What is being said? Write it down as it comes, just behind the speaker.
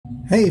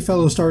Hey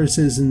fellow Star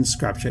Citizens,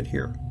 Scrapchat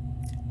here.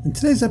 In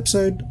today's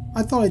episode,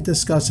 I thought I'd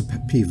discuss a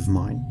pet peeve of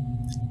mine: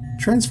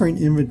 transferring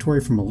inventory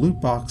from a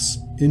loot box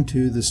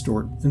into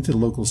the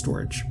local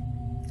storage.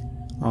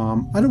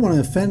 I don't want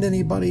to offend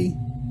anybody,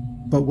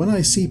 but when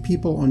I see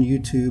people on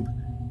YouTube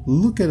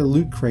look at a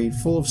loot crate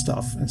full of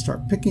stuff and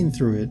start picking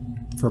through it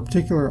for a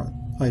particular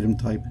item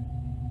type,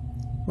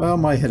 well,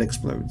 my head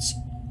explodes.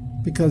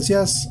 Because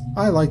yes,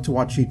 I like to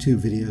watch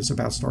YouTube videos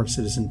about Star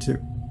Citizen 2.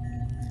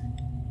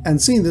 And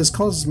seeing this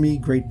causes me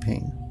great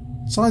pain.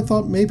 So I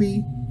thought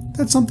maybe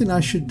that's something I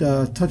should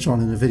touch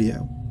on in a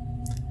video.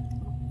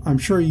 I'm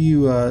sure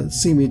you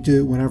see me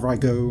do it whenever I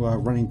go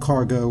running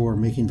cargo or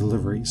making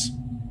deliveries.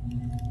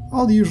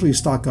 I'll usually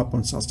stock up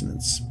on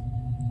sustenance.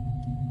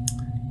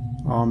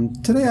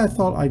 Today I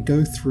thought I'd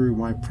go through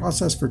my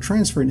process for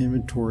transferring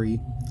inventory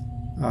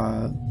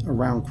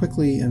around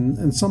quickly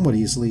and somewhat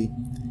easily.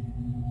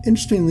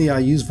 Interestingly, I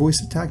use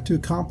VoiceAttack to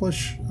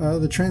accomplish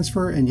the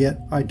transfer, and yet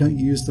I don't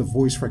use the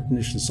voice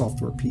recognition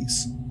software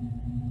piece,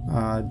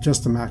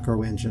 just the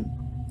macro engine.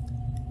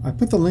 I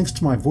put the links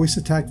to my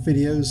VoiceAttack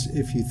videos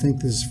if you think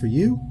this is for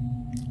you.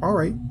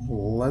 Alright,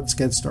 let's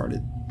get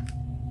started.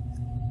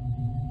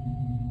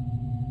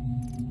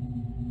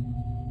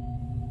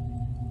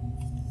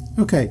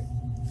 Okay,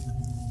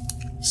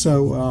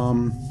 so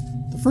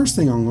the first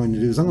thing I'm going to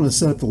do is I'm going to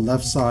set up the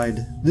left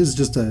side. This is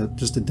just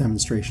a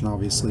demonstration,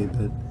 obviously,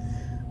 but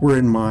we're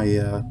in my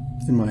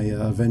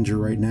Avenger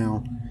right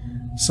now.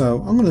 So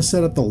I'm going to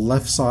set up the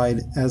left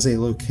side as a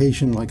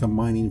location like a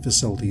mining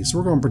facility. So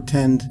we're going to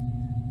pretend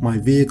my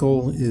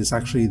vehicle is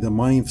actually the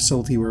mining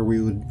facility where we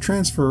would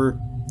transfer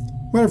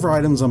whatever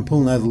items I'm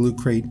pulling out of the loot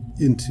crate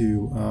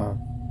into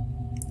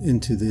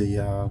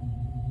the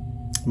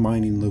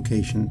mining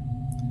location.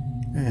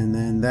 And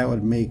then that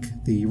would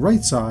make the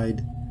right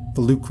side the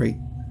loot crate.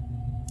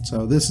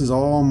 So this is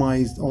all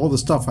the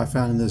stuff I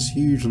found in this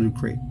huge loot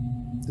crate.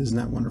 Isn't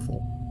that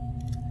wonderful?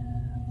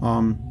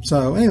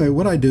 So anyway,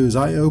 what I do is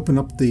I open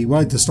up I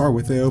like to start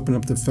with, I open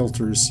up the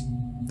filters,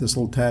 this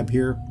little tab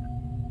here,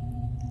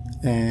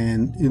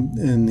 and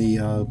in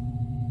the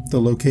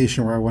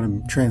location where I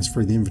want to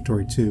transfer the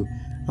inventory to,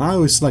 I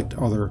always select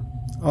other.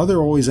 Other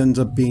always ends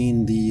up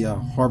being the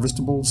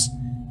harvestables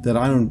that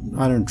I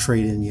don't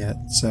trade in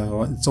yet,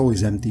 so it's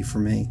always empty for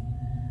me.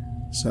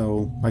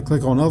 So I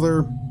click on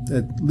other.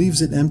 It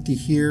leaves it empty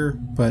here,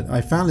 but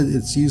I found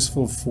it's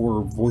useful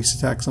for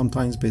VoiceAttack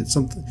sometimes, but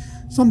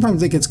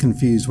sometimes it gets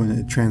confused when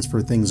it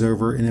transfers things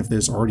over, and if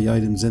there's already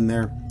items in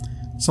there.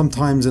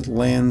 Sometimes it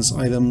lands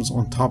items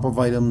on top of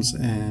items,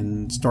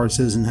 and Star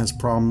Citizen has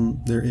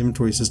their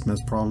inventory system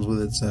has problems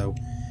with it, so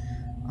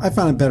I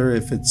found it better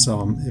if it's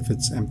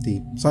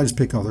empty. So I just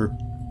pick other.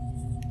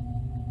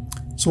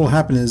 So what'll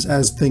happen is,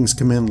 as things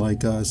come in,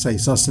 like say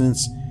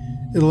sustenance,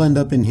 it'll end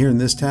up in here in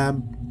this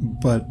tab,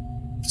 but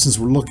since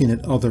we're looking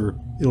at other,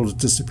 it'll just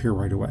disappear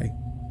right away.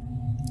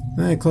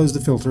 Then I close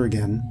the filter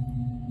again.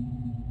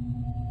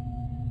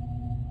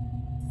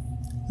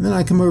 And then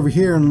I come over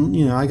here and,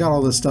 I got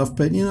all this stuff,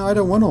 but, I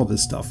don't want all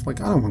this stuff.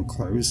 Like, I don't want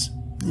clothes.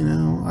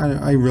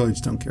 I really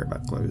just don't care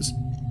about clothes.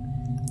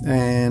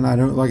 And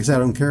like I said, I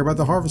don't care about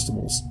the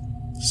harvestables.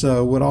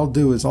 So what I'll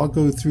do is I'll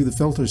go through the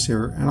filters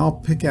here and I'll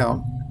pick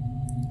out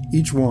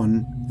each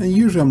one. And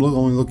usually I'm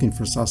only looking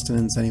for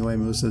sustenance anyway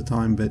most of the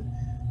time, but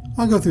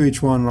I'll go through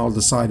each one and I'll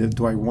decide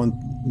do I want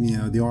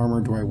the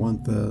armor, do I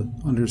want the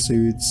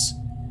undersuits,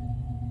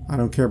 I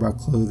don't care about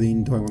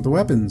clothing, do I want the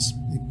weapons.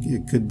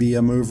 It could be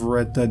I'm over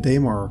at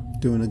Daymar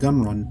doing a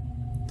gun run.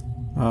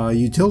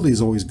 Utility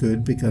is always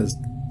good because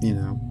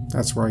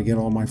that's where I get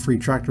all my free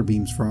tractor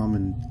beams from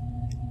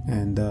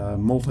and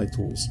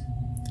multi-tools.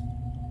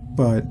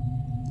 But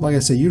like I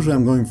say, usually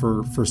I'm going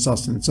for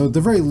sustenance. So at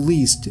the very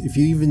least, if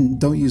you even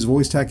don't use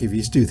VoiceAttack, if you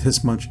just do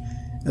this much,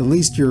 at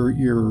least you're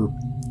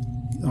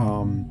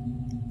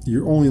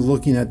only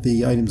looking at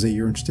the items that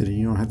you're interested in.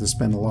 You don't have to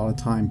spend a lot of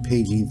time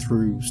paging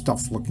through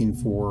stuff looking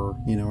for,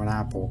 an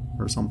apple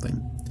or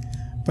something.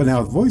 But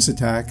now with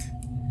VoiceAttack,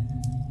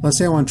 let's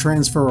say I want to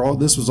transfer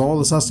this was all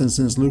the sustenance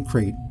in this loot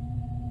crate.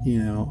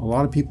 A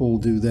lot of people will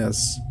do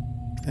this,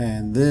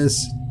 and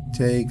this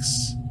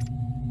takes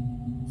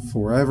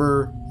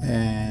forever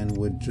and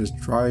would just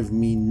drive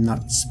me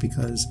nuts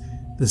because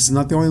this is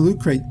not the only loot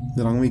crate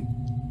that I'm going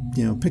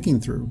to be, picking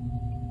through.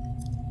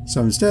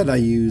 So instead I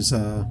use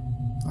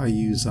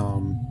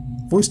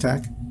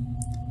VoiceAttack,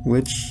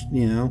 which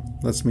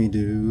lets me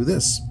do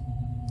this.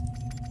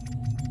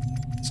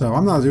 So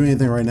I'm not doing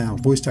anything right now.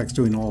 VoiceAttack's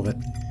doing all of it,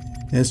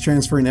 and it's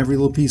transferring every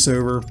little piece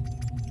over.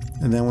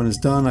 And then when it's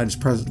done, I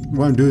just press.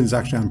 What I'm doing is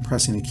actually I'm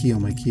pressing a key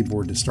on my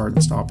keyboard to start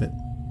and stop it.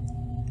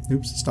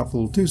 Oops, stopped a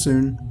little too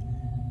soon.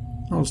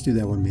 I'll just do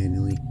that one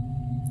manually.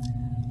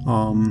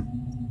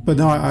 But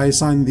now I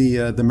assign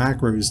the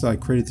macros that I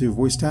created through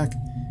VoiceAttack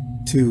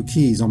to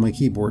keys on my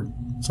keyboard.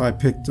 So I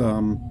picked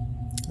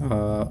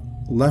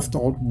left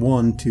Alt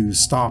 1 to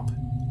stop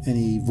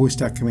any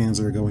VoiceAttack commands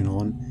that are going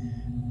on.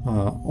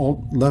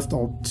 Left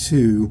Alt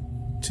 2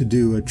 to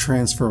do a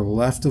transfer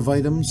left of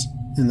items,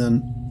 and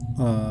then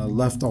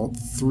left Alt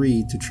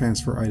 3 to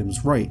transfer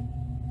items right.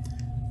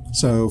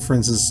 So for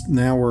instance,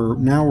 now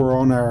we're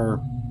on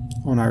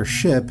our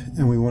ship,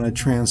 and we want to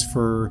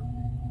transfer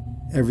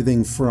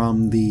everything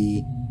from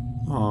the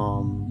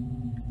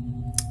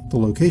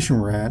location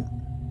we're at.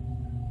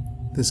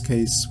 In this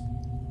case,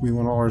 we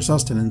want all our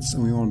sustenance,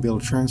 and we want to be able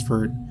to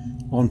transfer it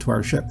onto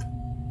our ship.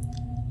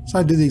 So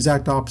I do the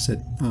exact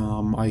opposite.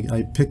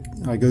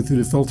 I go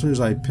through the filters,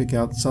 I pick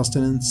out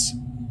sustenance,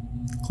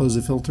 close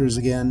the filters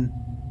again,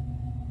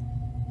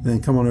 then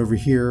come on over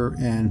here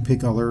and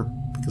pick other,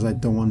 because I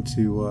don't want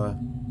to.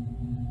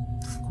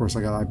 Of course,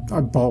 I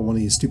bought one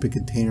of these stupid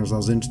containers. I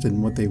was interested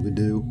in what they would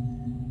do.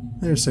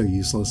 They're so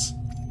useless.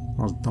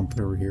 I'll dump it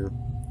over here.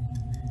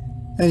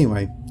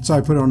 Anyway, so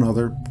I put it on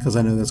other because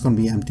I know that's going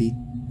to be empty.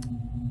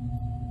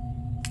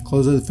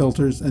 Close the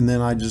filters, and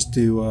then I just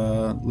do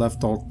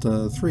left Alt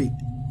 3,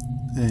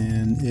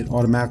 and it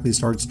automatically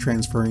starts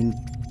transferring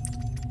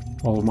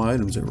all of my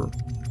items over.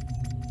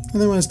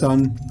 And then when it's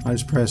done, I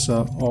just press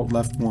Alt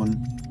left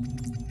 1,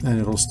 and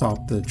it'll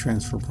stop the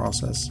transfer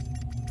process.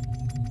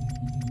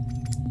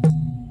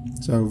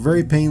 So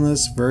very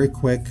painless, very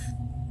quick.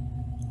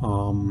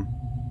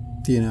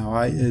 You know,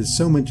 it's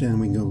so much, and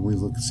we can go. We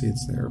look and see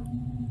it's there.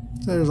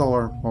 So there's all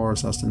our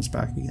sustenance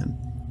back again.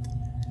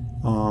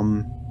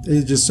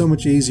 It's just so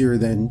much easier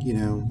than, you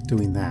know,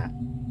 doing that.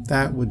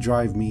 That would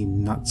drive me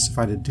nuts if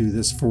I had to do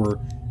this for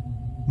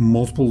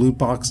multiple loot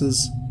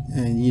boxes.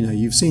 And you know,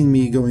 you've seen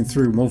me going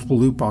through multiple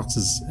loot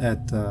boxes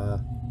at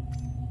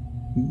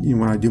you know,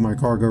 when I do my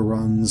cargo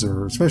runs,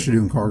 or especially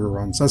doing cargo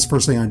runs. That's the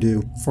first thing I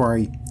do before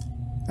I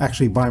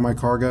actually buy my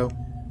cargo.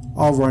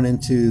 I'll run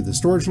into the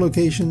storage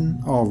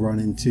location. I'll run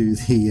into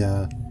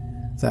the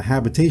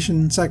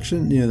habitation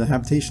section, you know, the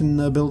habitation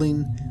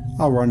building.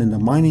 I'll run into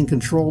mining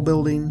control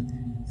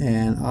building,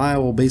 and I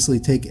will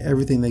basically take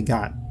everything they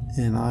got,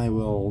 and I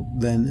will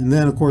then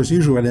of course,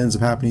 usually what ends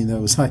up happening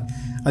though is I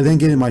then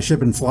get in my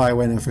ship and fly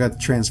away, and I forgot to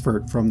transfer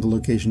it from the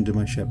location to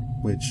my ship,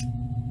 which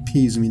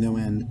peeves me no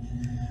end.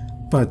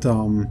 But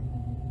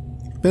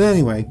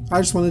anyway,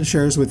 I just wanted to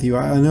share this with you.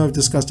 I know I've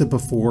discussed it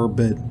before,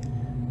 but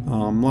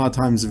a lot of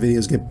times the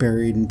videos get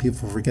buried and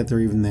people forget they're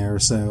even there.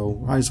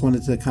 So I just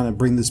wanted to kind of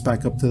bring this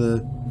back up to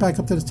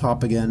the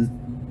top again.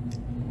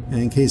 And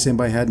in case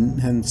anybody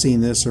hadn't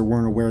seen this or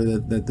weren't aware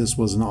that this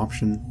was an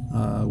option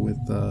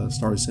with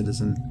Star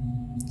Citizen.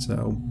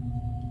 So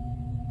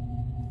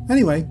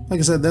anyway, like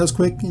I said, that was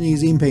quick and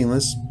easy and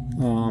painless.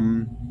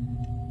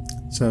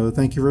 So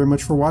thank you very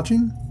much for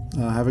watching.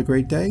 Have a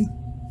great day.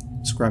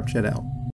 Scrapchat out.